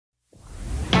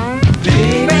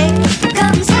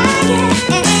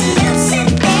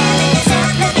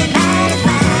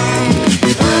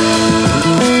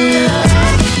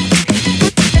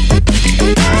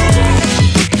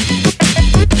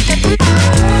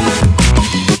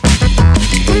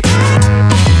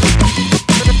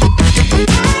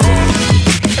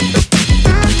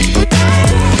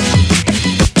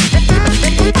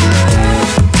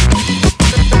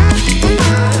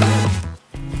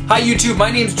my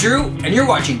name's Drew, and you're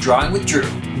watching Drawing with Drew.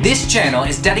 This channel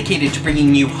is dedicated to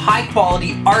bringing you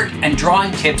high-quality art and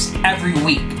drawing tips every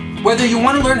week. Whether you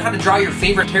want to learn how to draw your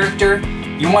favorite character,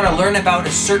 you want to learn about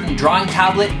a certain drawing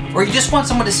tablet, or you just want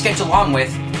someone to sketch along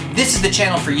with, this is the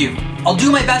channel for you. I'll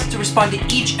do my best to respond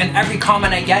to each and every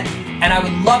comment I get, and I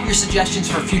would love your suggestions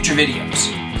for future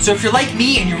videos. So if you're like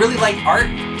me and you really like art,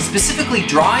 specifically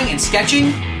drawing and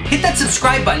sketching, hit that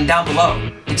subscribe button down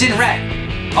below. It's in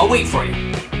red. I'll wait for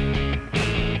you.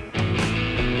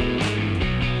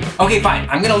 Okay, fine.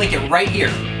 I'm gonna link it right here.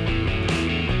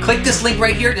 Click this link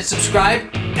right here to subscribe,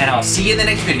 and I'll see you in the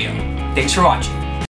next video. Thanks for watching.